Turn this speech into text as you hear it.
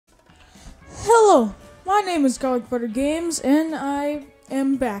Hello, my name is Garlic Butter Games, and I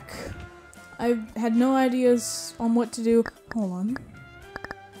am back. I had no ideas on what to do. Hold on.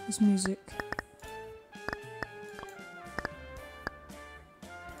 This music.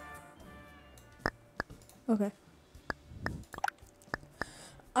 Okay.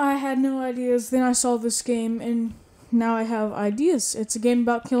 I had no ideas, then I saw this game, and now I have ideas. It's a game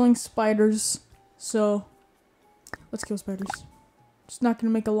about killing spiders, so let's kill spiders. Just not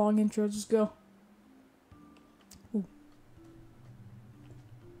gonna make a long intro, just go. Ooh.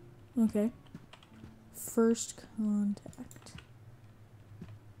 Okay. First contact.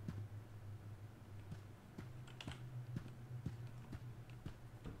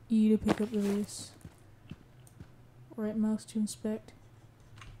 E to pick up the vase. Right mouse to inspect.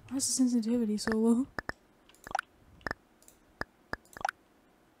 Why is the sensitivity so low?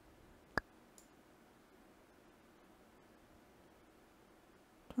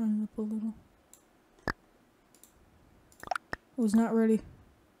 Turn it up a little. I was not ready.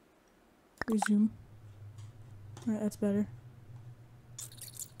 Resume. Alright, that's better.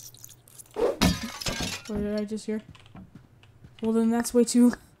 What did I just hear? Well then that's way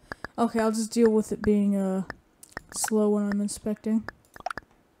too... Okay, I'll just deal with it being slow when I'm inspecting.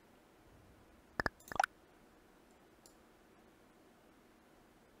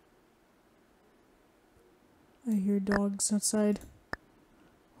 I hear dogs outside.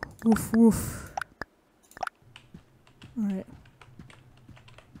 Woof woof. Alright.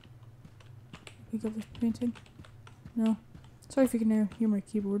 Pick up this painting? No. Sorry if you can hear my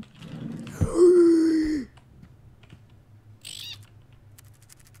keyboard.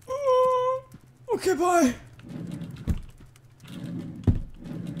 Okay, bye!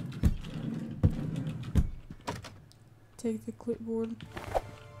 Take the clipboard.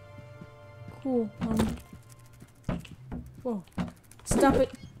 Cool. Whoa. Stop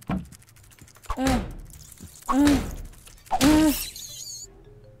it!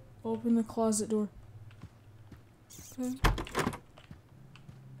 Open the closet door. Okay.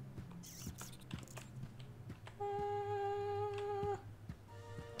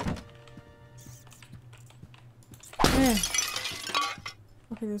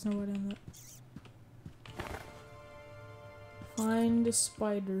 Okay, there's no way down that. Find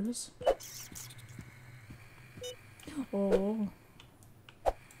spiders. Oh.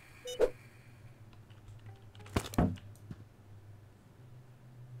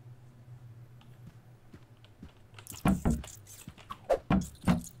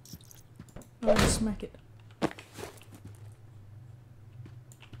 Oh, smack it.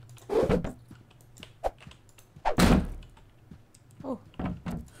 Oh.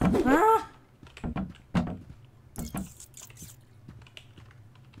 Ah!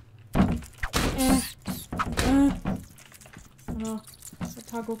 Oh no. The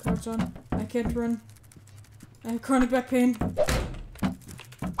toggle couch on. I can't run. I have chronic back pain.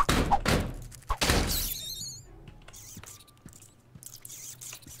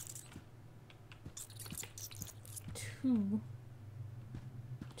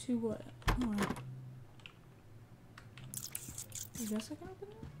 Two what? Oh, I guess I can open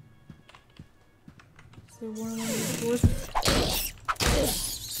it? Is there one of these doors?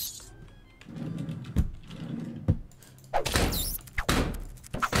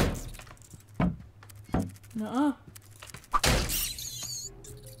 Nuh-uh.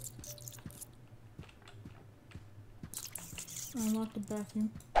 Unlock the bathroom.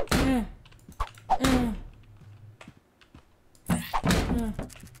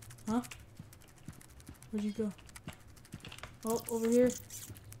 Huh? Where'd you go? Oh, over here.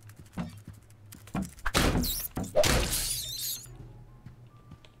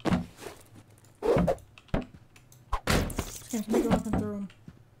 Just gonna go up and throw him.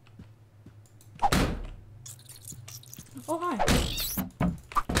 Oh, hi.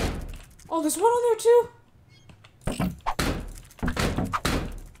 Oh, there's one on there too?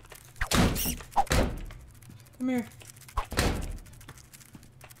 Come here.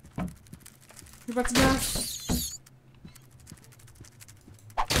 You're about to die.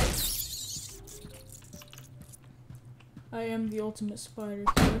 I am the ultimate spider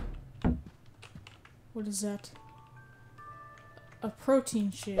killer. What is that? A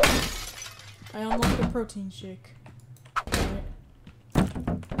protein shake. I unlocked the protein shake. Alright.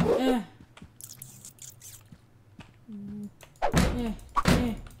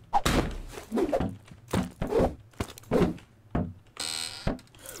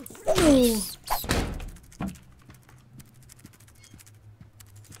 No!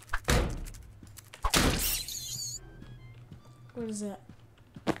 What is that?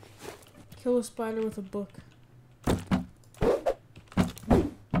 Kill a spider with a book.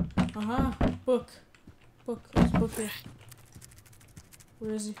 Aha! Book. Book. There's a book here.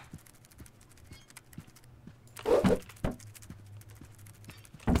 Where is he?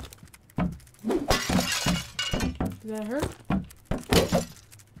 Did that hurt?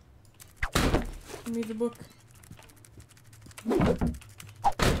 Give me the book.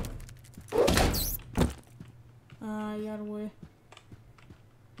 You got away.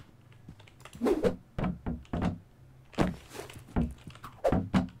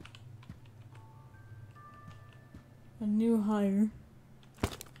 A new hire.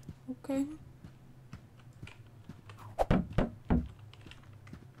 Okay.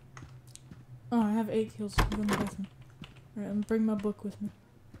 Oh, I have 8 kills. I'm going to the bathroom. Alright, I'm gonna bring my book with me.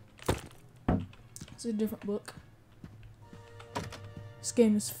 It's a different book. This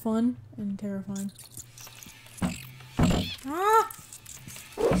game is fun and terrifying. Ah!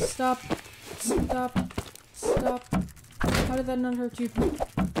 Stop. Stop. Stop. How did that not hurt you?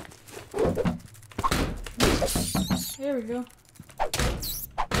 There we go.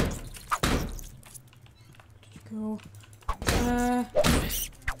 Go.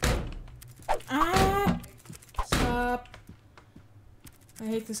 Stop. I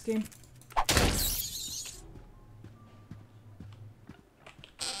hate this game.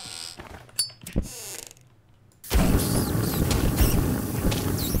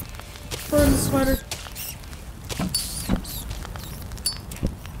 Burn the spider.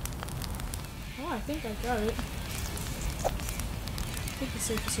 Oh, I think I got it. I think it's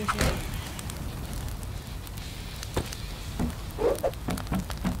safe to say so.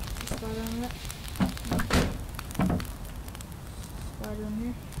 Spider on that. Spider in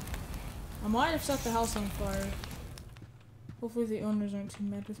here. I might have set the house on fire. Hopefully the owners aren't too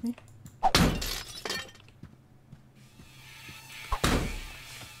mad with me.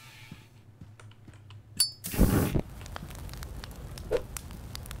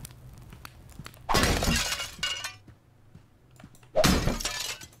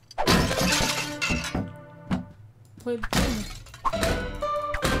 Play the game.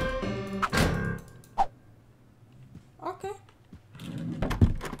 Okay.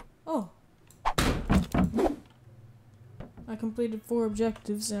 Oh. I completed 4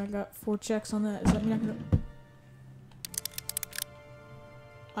 objectives and I got 4 checks on that. Does that mean I can...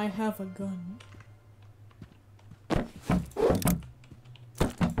 I have a gun.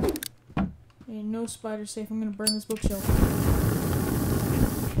 Ain't no spider safe. I'm gonna burn this bookshelf.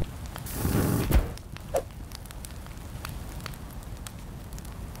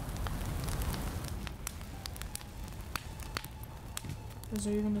 Is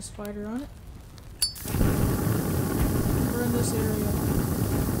there even a spider on it? Burn this area.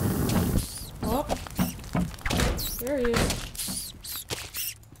 Oh! There he is.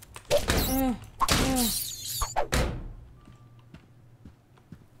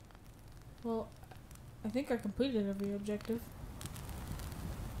 Well, I think I completed every objective.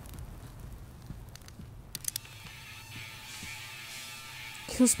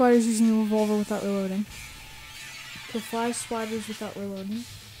 Kill spiders using a revolver without reloading. Kill 5 spiders without reloading.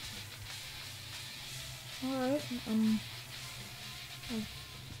 Alright,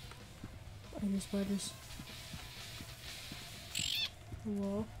 I hear spiders.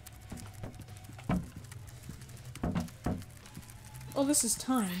 Whoa. Oh, this is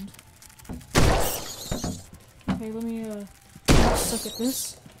timed. Okay, let me, suck at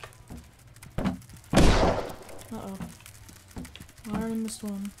this. Uh-oh. I already missed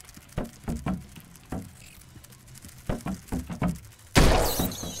one.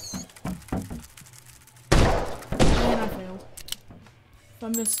 If I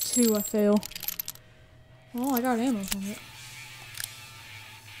miss 2, I fail. Oh, I got ammo from it.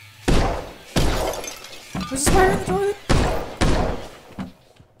 There's a spider in the toilet!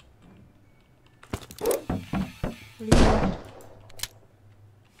 Where'd he go?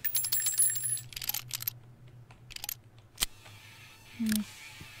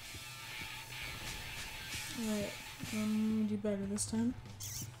 Alright, do better this time.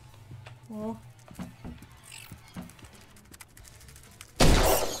 Well.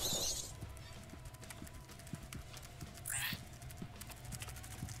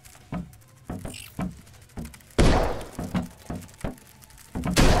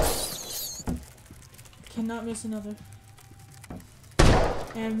 Cannot miss another.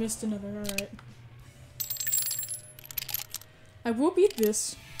 And missed another, alright. I will beat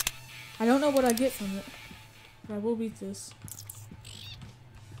this. I don't know what I get from it. But I will beat this.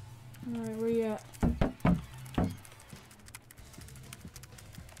 Alright, where you at?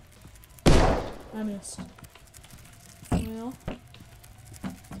 I missed. Well,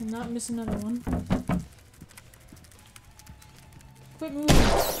 cannot miss another one. Quit moving.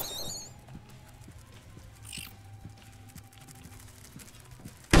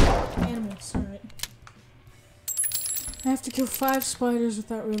 Animals, alright. I have to kill 5 spiders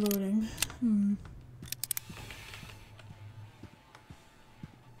without reloading.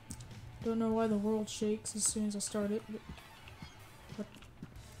 Don't know why the world shakes as soon as I start it, but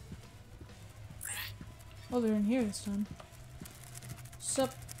oh, they're in here this time.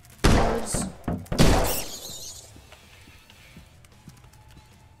 Sup, birds?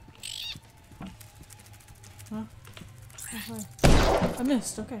 Huh? Oh, hi. I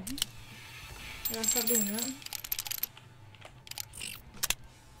missed, okay. I gotta stop doing that.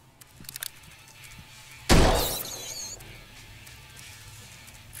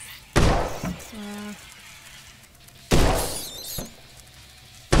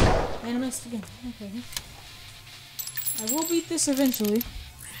 And I missed again. Okay. I will beat this eventually.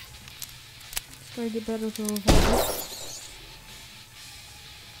 Just gotta get better with the revolver.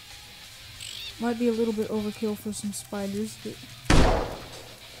 Might be a little bit overkill for some spiders, but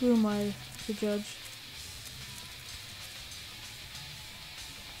who am I to judge?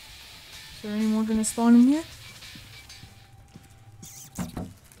 Is there any more gonna spawn in here?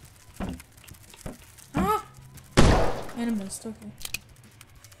 Ah! And I missed, okay.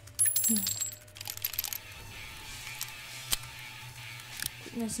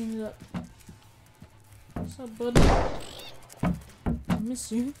 Keep messing it up. What's up, bud? I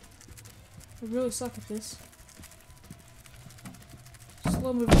miss you. I really suck at this.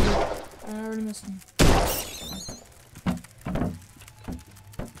 Slow moving. I already missed him.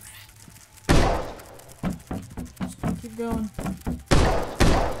 Just gonna keep going.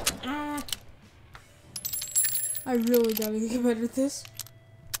 Ah! I really gotta get better at this.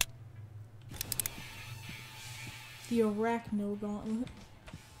 The Arachno Gauntlet.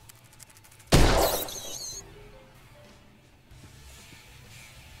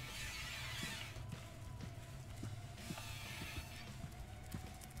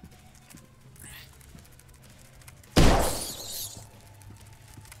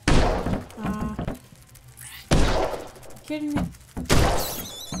 Kidding me?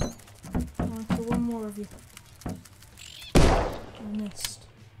 I want to kill one more of you. I missed.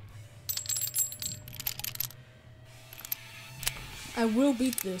 I will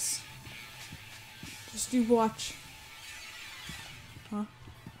beat this. Just do watch. Huh?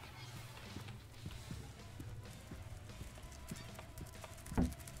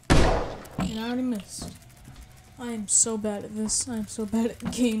 And I already missed. I am so bad at this. I am so bad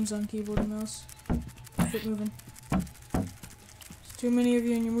at games on keyboard and mouse. Quit moving. Too many of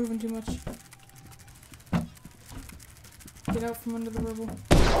you and you're moving too much. Get out from under the rubble.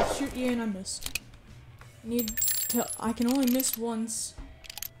 I'll shoot you and I missed. I can only miss once.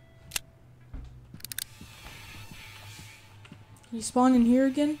 Can you spawn in here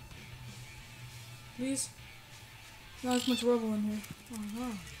again? Please? Not as much rubble in here. Oh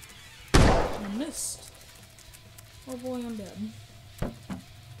wow. I missed. Oh boy, I'm dead. Let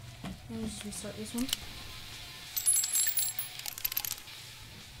me just restart this one.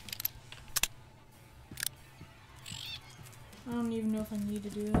 I don't even know if I need to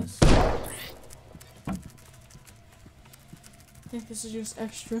do this. I think this is just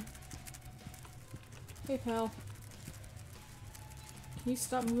extra. Hey pal. Can you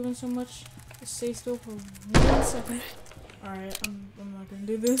stop moving so much? Just stay still for 1 second. Alright, I'm not gonna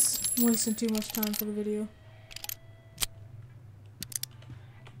do this. I'm wasting too much time for the video.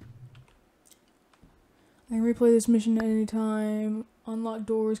 I can replay this mission at any time. Unlocked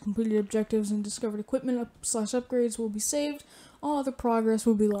doors, completed objectives, and discovered equipment / upgrades will be saved. All other progress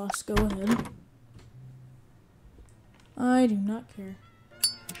will be lost. Go ahead. I do not care.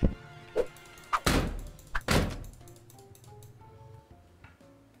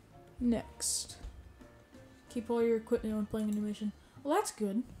 Next. Keep all your equipment when playing a new mission. Well, that's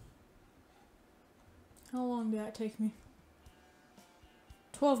good. How long did that take me?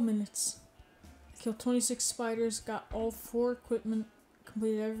 12 minutes. I killed 26 spiders, got all 4 equipment,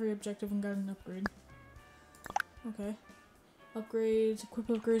 completed every objective, and got an upgrade. Okay. Upgrades. Equip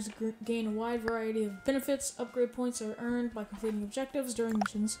upgrades gain a wide variety of benefits. Upgrade points are earned by completing objectives during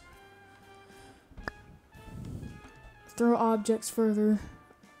missions. Throw objects further.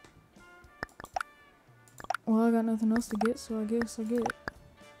 Well, I got nothing else to get, so I guess I get it.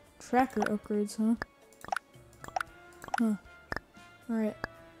 Tracker upgrades, huh? Huh. Alright.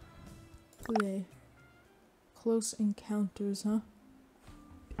 Play. Close encounters, huh?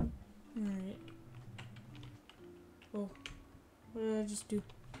 Alright. Oh. What did I just do?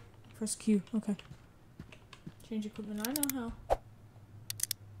 Press Q. Okay. Change equipment. I know how.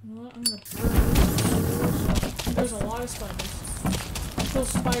 You know what? I'm gonna burn. There's a lot of spiders. Kill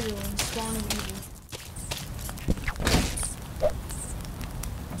spiderlings, spawn of evil.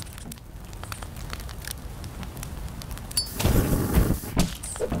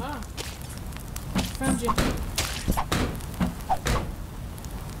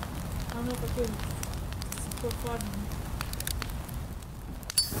 don't know if I could. Go find them.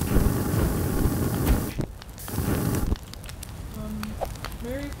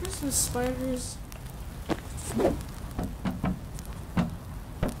 Merry Christmas, spiders.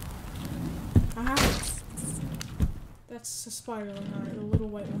 Aha. That's a spiderling, alright, the little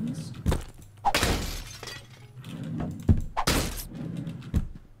white ones.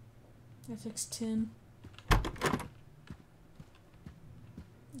 That takes 10.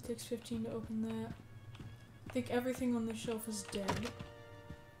 It takes 15 to open that. I think everything on the shelf is dead.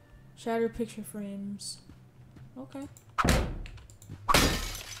 Shattered picture frames. Okay.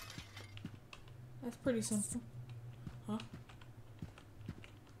 That's pretty simple. Huh?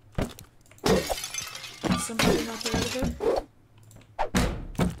 Somebody not there either?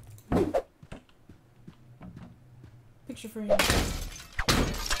 Picture frame.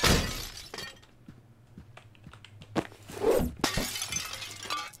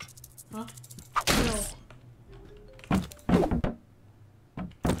 Huh? No.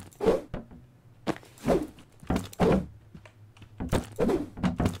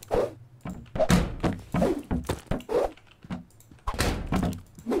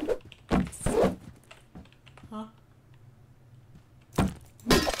 Huh?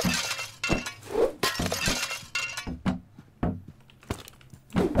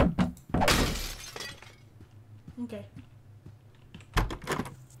 Okay.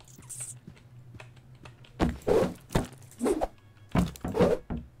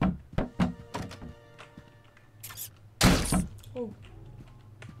 Oh.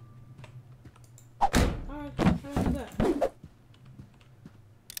 Alright, how do I do that?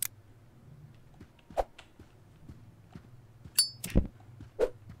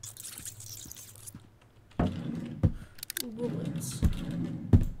 Ooh, bullets.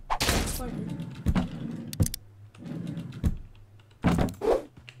 Spider.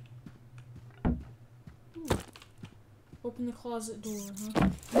 Ooh. Open the closet door, huh?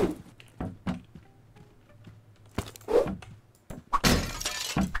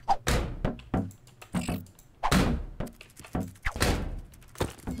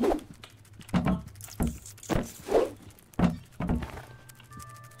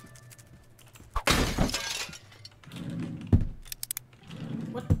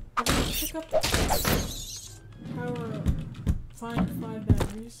 What? Did I pick up? Power up. Find 5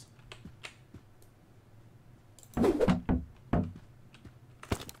 batteries.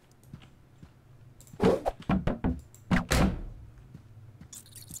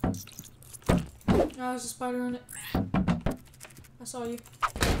 Ah, there's a spider on it. I saw you.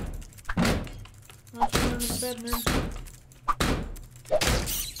 Why don't you go in the bed, nerd?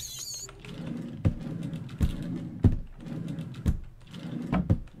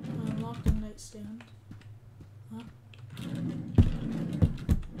 Unlock the nightstand. Huh?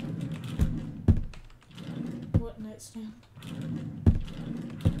 What nightstand?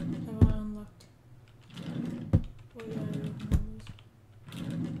 Have I unlocked? Oh yeah, I opened those.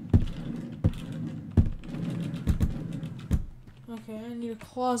 Okay, I need a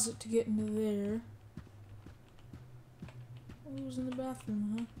closet to get into there. What was in the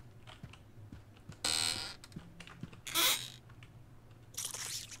bathroom, huh?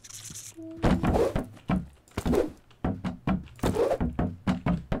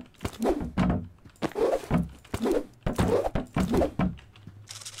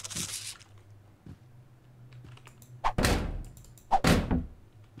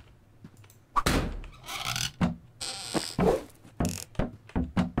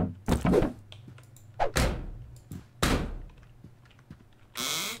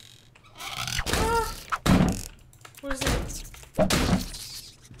 What is it?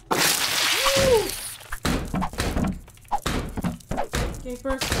 Okay,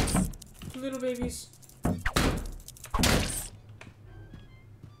 birth. 2 little babies.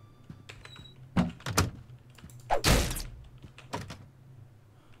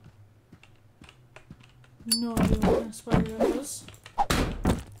 No idea what kind of spider that was.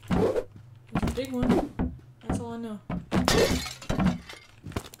 It's a big one. That's all I know.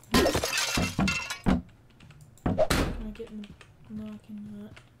 Can I get in the... No, I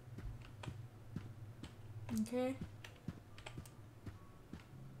cannot. Okay.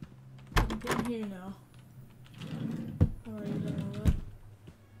 I can get in here now. Already done all that.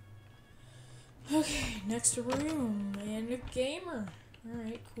 Okay, next room. And a gamer.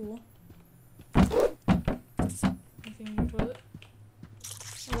 Alright, cool. Anything in your toilet?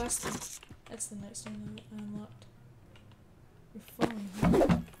 Oh, that's the nightstand that I unlocked. Your phone.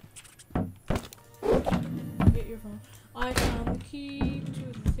 Huh? Get your phone. I found the key to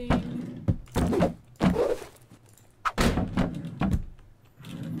the thing.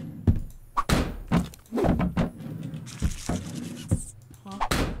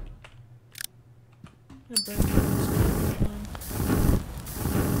 I'm gonna burn this.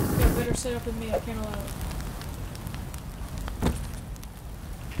 You got better setup than me, I can't allow it.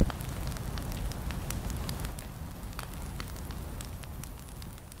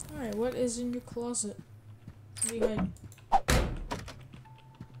 Alright, what is in your closet? What are you hiding?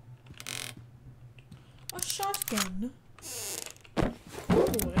 A shotgun? Oh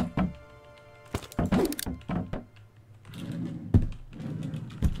boy.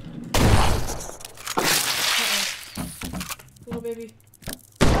 Little baby.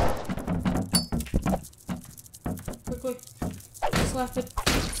 Quickly. Slap it.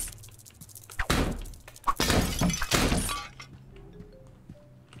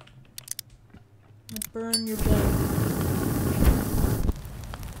 Burn your blood.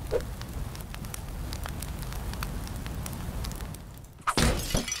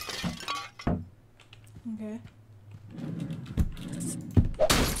 Okay.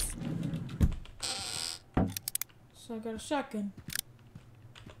 So I got a shotgun.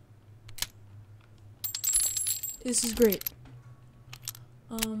 This is great.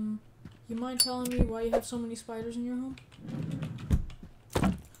 You mind telling me why you have so many spiders in your home?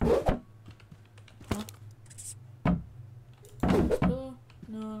 Huh? Pillow?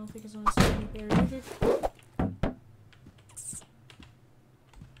 No, I don't think it's on a sandy bear either.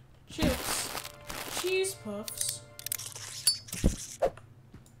 Chips. Cheese puffs.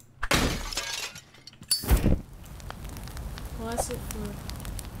 Well, that's it for the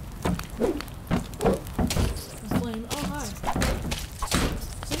flame. Oh, hi.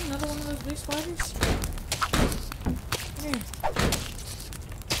 Is that another one of those big spiders? Come here.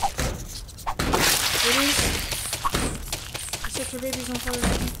 It is. You set your babies on fire.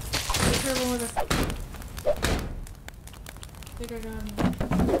 Be careful with it. I think I got him.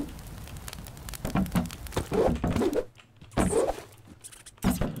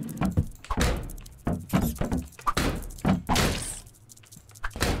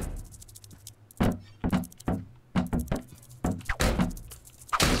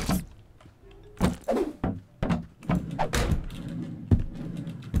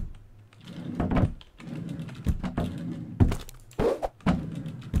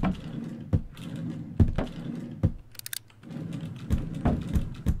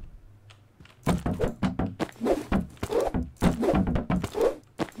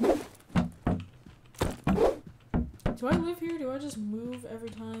 Do I live here? Do I just move every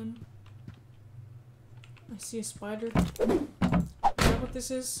time I see a spider? Is that what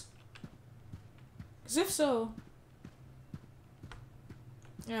this is? Because if so...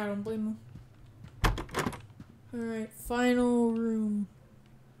 yeah, I don't blame them. Alright, final room.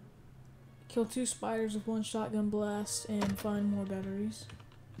 Kill 2 spiders with 1 shotgun blast and find more batteries.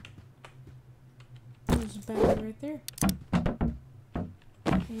 There's a battery right there.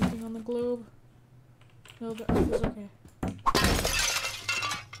 Anything on the globe? No, the earth is okay.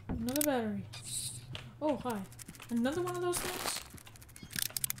 Another battery. Oh, hi. Another one of those things?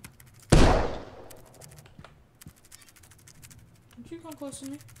 Don't you come close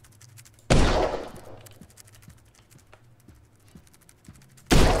to me?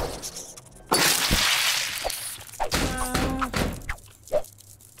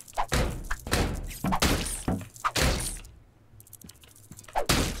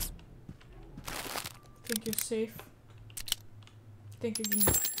 Think you're safe. Think again.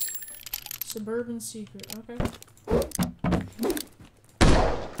 Suburban secret. Okay.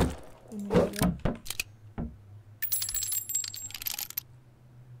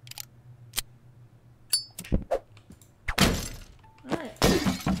 Alright.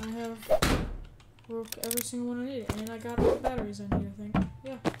 I have broke every single one I needed, and I got all the batteries I need, I think.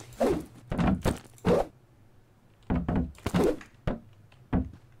 Yeah.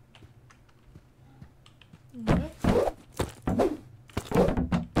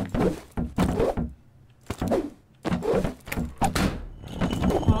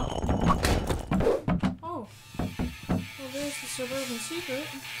 Suburban secret.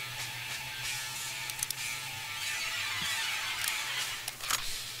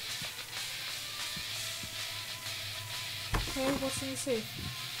 Okay, what's in the safe?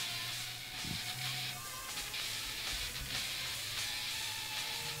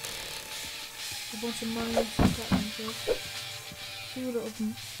 A bunch of money and shotgun shells. Food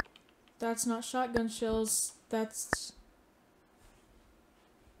open. That's not shotgun shells. That's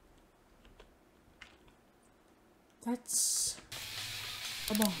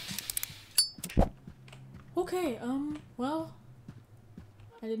a bomb. Okay, well,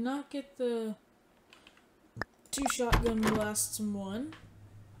 I did not get the 2 shotgun blasts in 1,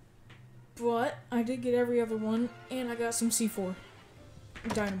 but I did get every other one, and I got some C4.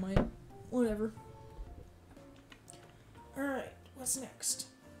 Dynamite. Whatever. Alright, what's next?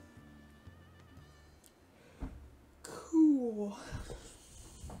 Cool.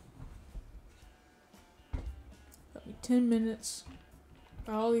 Got me 10 minutes.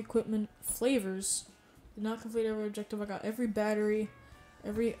 Got all the equipment. Flavors. Did not complete every objective. I got every battery,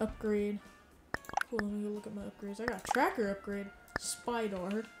 every upgrade. Cool, let me go look at my upgrades. I got tracker upgrade,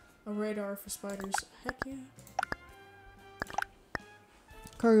 spider, a radar for spiders. Heck yeah.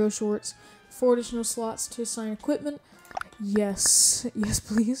 Cargo shorts, 4 additional slots to assign equipment. Yes. Yes,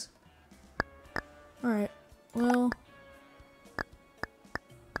 please. Alright, well.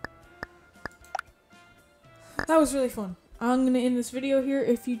 That was really fun. I'm going to end this video here.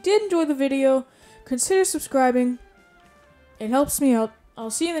 If you did enjoy the video, consider subscribing. It helps me out.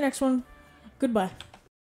 I'll see you in the next one. Goodbye.